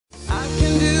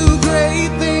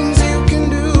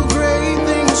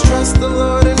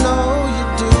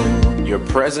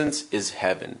Presence is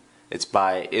Heaven. It's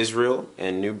by Israel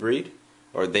and New Breed,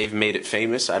 or they've made it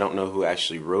famous. I don't know who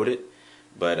actually wrote it,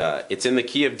 but it's in the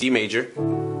key of D major.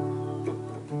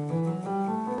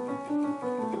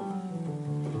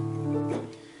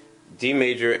 D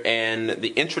major, and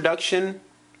the introduction,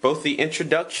 both the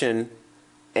introduction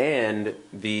and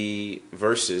the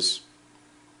verses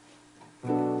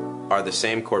are the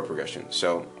same chord progression.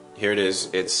 So here it is.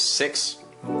 It's 6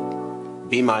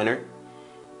 B minor,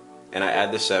 and I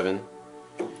add the 7,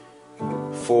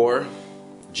 4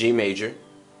 G major,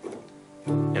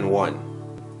 and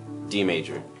 1 D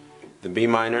major. The B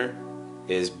minor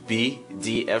is B,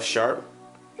 D, F sharp.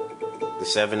 The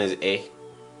 7 is A.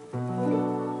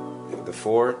 The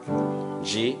 4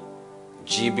 G,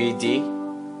 G, B, D.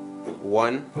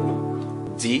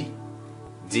 1 D,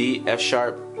 D, F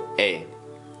sharp, A.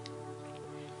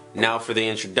 Now for the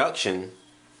introduction,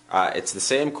 it's the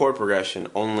same chord progression,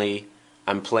 only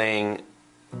I'm playing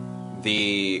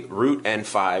the root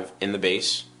N5 in the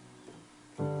bass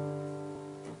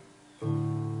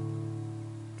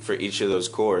for each of those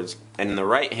chords, and in the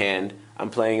right hand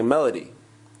I'm playing a melody.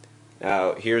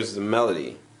 Now here's the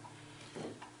melody.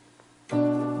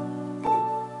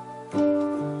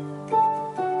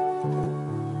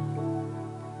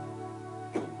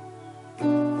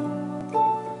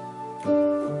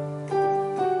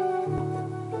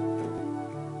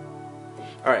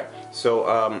 Alright, so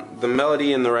the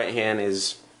melody in the right hand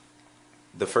is,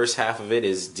 the first half of it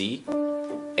is D,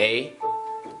 A,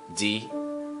 D,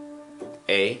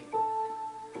 A,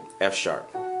 F sharp.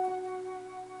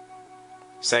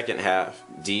 Second half,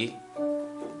 D,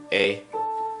 A,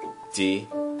 D,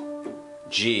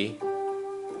 G,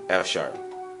 F sharp.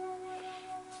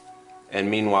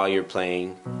 And meanwhile you're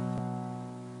playing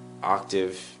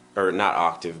octave, or not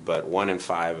octave, but 1 and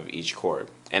 5 of each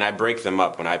chord. And I break them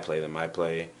up when I play them. I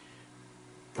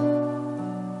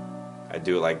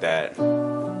do it like that.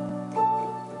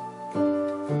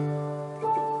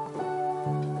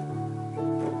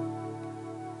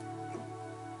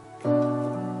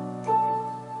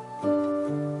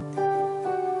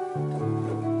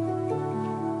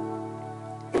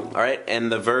 Alright,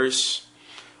 and the verse,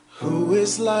 who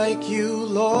is like you,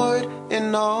 Lord,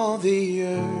 in all the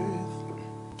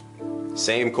earth?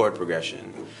 Same chord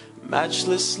progression.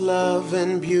 Matchless love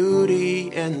and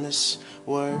beauty, endless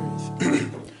worth.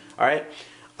 Alright,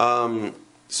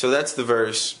 so that's the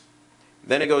verse.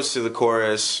 Then it goes to the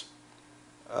chorus.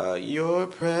 Your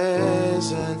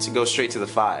presence. It goes straight to the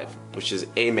 5, which is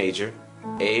A major,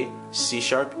 A, C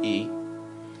sharp, E,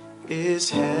 is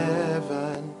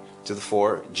heaven. To the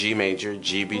 4, G major,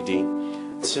 G, B, D.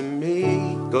 To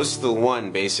me. Goes to the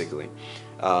 1 basically,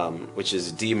 which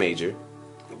is D major.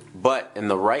 But in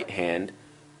the right hand,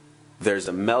 there's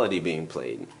a melody being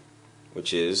played,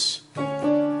 which is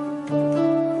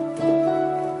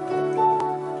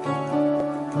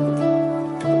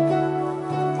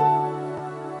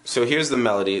so here's the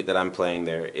melody that I'm playing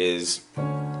there. Is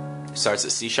starts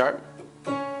at C sharp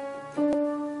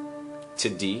to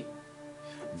D,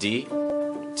 D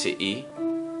to E,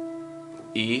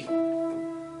 E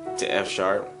to F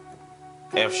sharp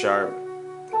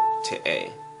to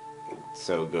A.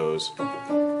 So it goes,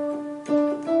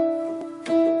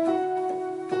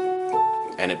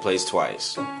 and it plays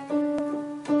twice.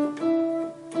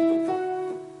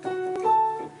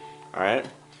 Alright,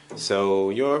 so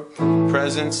your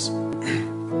presence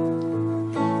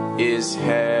is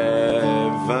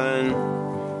heaven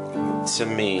to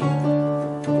me.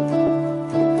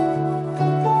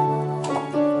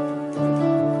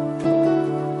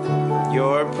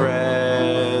 Your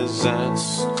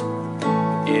presence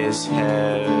is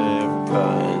heaven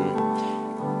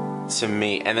to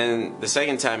me. And then the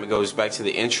second time it goes back to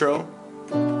the intro.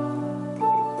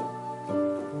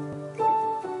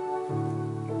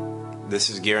 This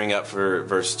is gearing up for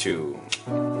verse 2.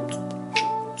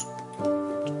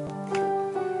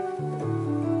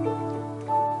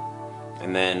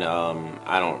 And then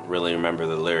I don't really remember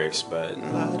the lyrics, but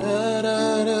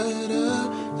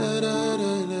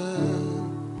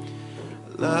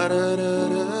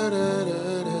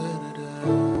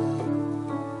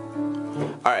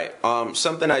alright,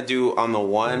 something I do on the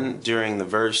 1 during the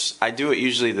verse, I do it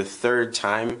usually the 3rd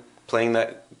time playing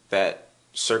that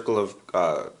circle of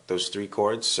those 3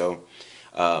 chords. So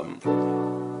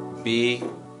B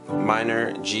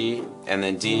minor, G, and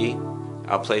then D,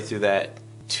 I'll play through that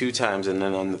 2 times, and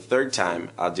then on the 3rd time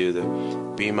I'll do the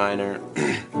B minor,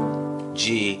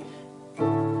 G,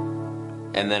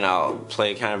 and then I'll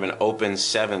play kind of an open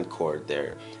 7th chord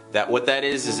there. What that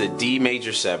is a D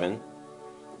major 7,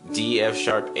 D, F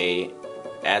sharp, A,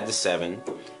 add the 7.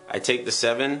 I take the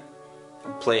 7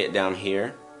 play it down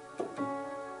here,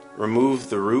 remove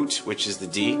the root, which is the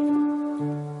D,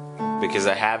 because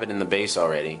I have it in the bass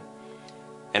already,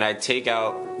 and I take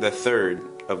out the third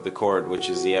of the chord, which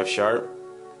is the F sharp,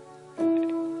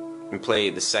 and play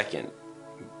the second.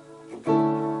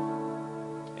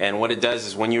 And what it does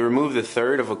is when you remove the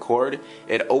third of a chord,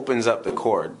 it opens up the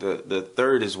chord. The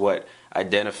third is what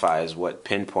identifies, what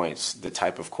pinpoints the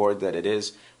type of chord that it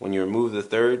is. When you remove the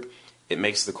third, it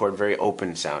makes the chord very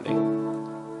open sounding.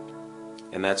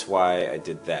 And that's why I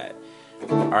did that.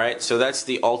 Alright, so that's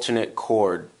the alternate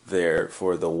chord there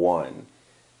for the 1.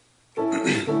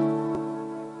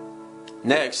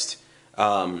 Next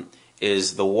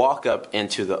is the walk up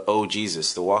into the Oh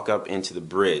Jesus, the walk up into the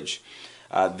bridge.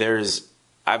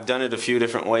 I've done it a few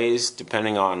different ways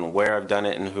depending on where I've done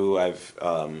it and who I've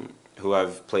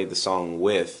played the song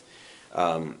with.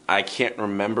 I can't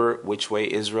remember which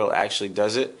way Israel actually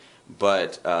does it,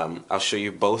 but I'll show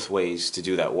you both ways to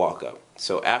do that walk up.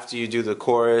 So after you do the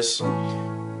chorus, to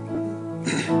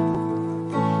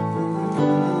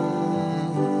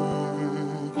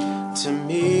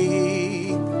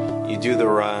me, you do the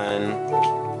run,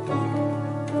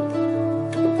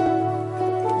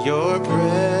 your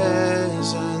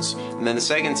presence, and then the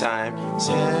second time,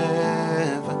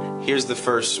 here's the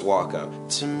first walk up.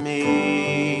 To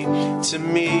me, to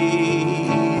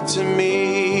me, to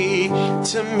me,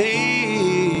 to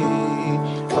me,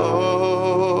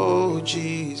 oh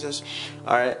Jesus.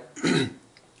 Alright,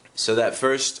 so that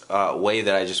first way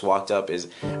that I just walked up is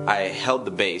I held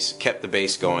the bass, kept the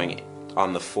bass going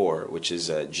on the 4, which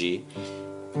is G,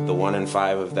 the 1 and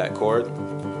 5 of that chord,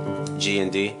 G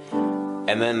and D.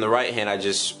 And then the right hand I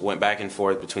just went back and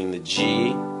forth between the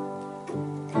G,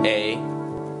 A,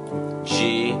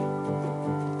 G,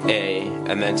 A,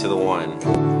 and then to the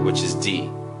 1, which is D,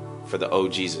 for the Oh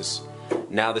Jesus.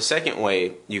 Now the second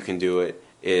way you can do it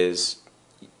is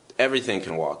everything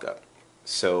can walk up.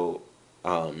 So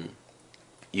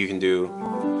you can do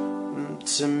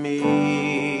to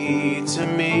me, to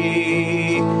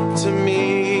me, to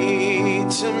me,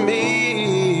 to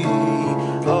me,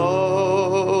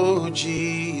 oh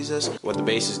Jesus. What the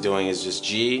bass is doing is just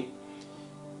G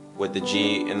with the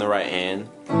G in the right hand,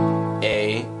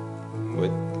 A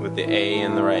with the A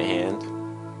in the right hand.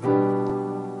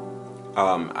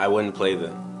 I wouldn't play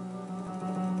the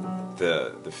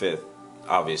 5th,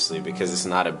 obviously, because it's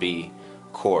not a B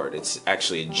chord. It's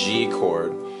actually a G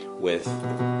chord with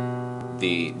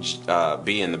the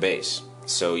B in the bass.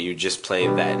 So you just play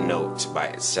that note by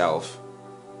itself,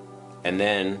 and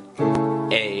then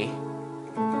A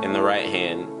in the right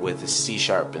hand with a C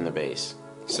sharp in the bass.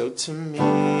 So to me,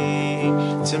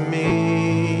 to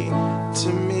me, to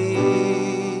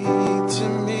me, to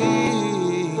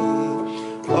me,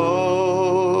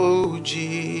 oh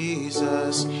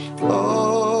Jesus,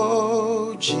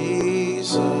 oh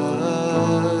Jesus,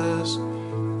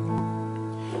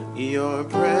 your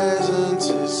presence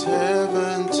is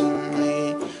heaven to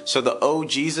me. So the Oh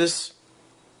Jesus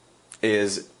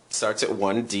starts at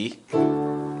 1 D,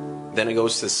 then it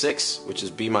goes to 6, which is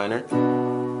B minor,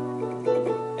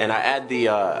 and I add the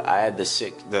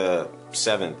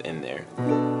 7th in there,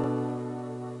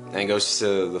 and it goes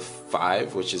to the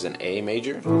 5, which is an A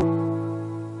major,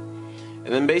 and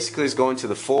then basically it's going to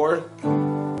the 4,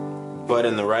 but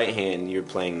in the right hand you're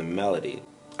playing the melody,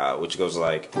 which goes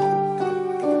like,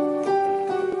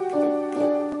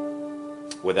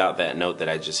 without that note that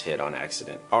I just hit on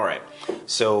accident. Alright,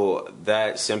 so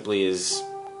that simply is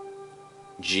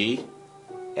G,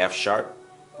 F sharp,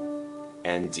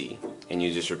 and D, and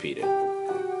you just repeat it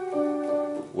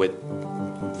with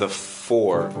the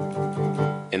 4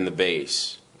 in the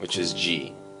bass, which is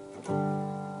G.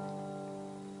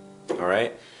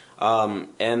 Alright,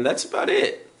 and that's about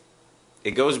it.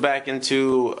 It goes back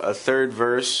into a 3rd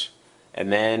verse,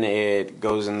 and then it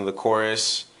goes into the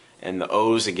chorus and the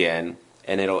O's again,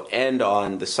 and it'll end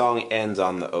on, the song ends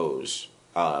on the O's.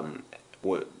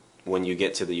 When you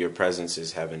get to the Your Presence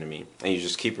is Heaven to Me, and you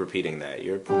just keep repeating that.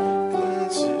 Your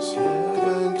presence is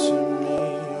heaven to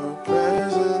me, your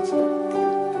presence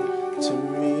to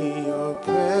me, your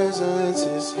presence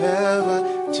is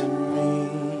heaven to me.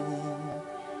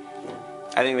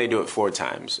 I think they do it 4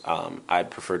 times.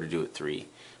 I'd prefer to do it 3.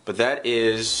 But that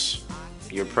is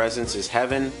Your Presence is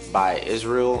Heaven by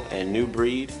Israel and New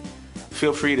Breed.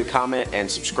 Feel free to comment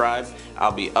and subscribe.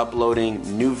 I'll be uploading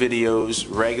new videos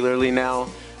regularly now.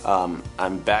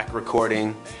 I'm back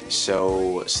recording,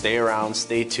 so stay around,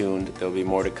 stay tuned. There'll be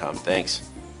more to come. Thanks.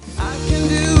 I can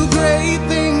do great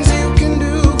things, you can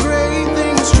do great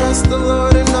things. Trust the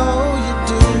Lord and all.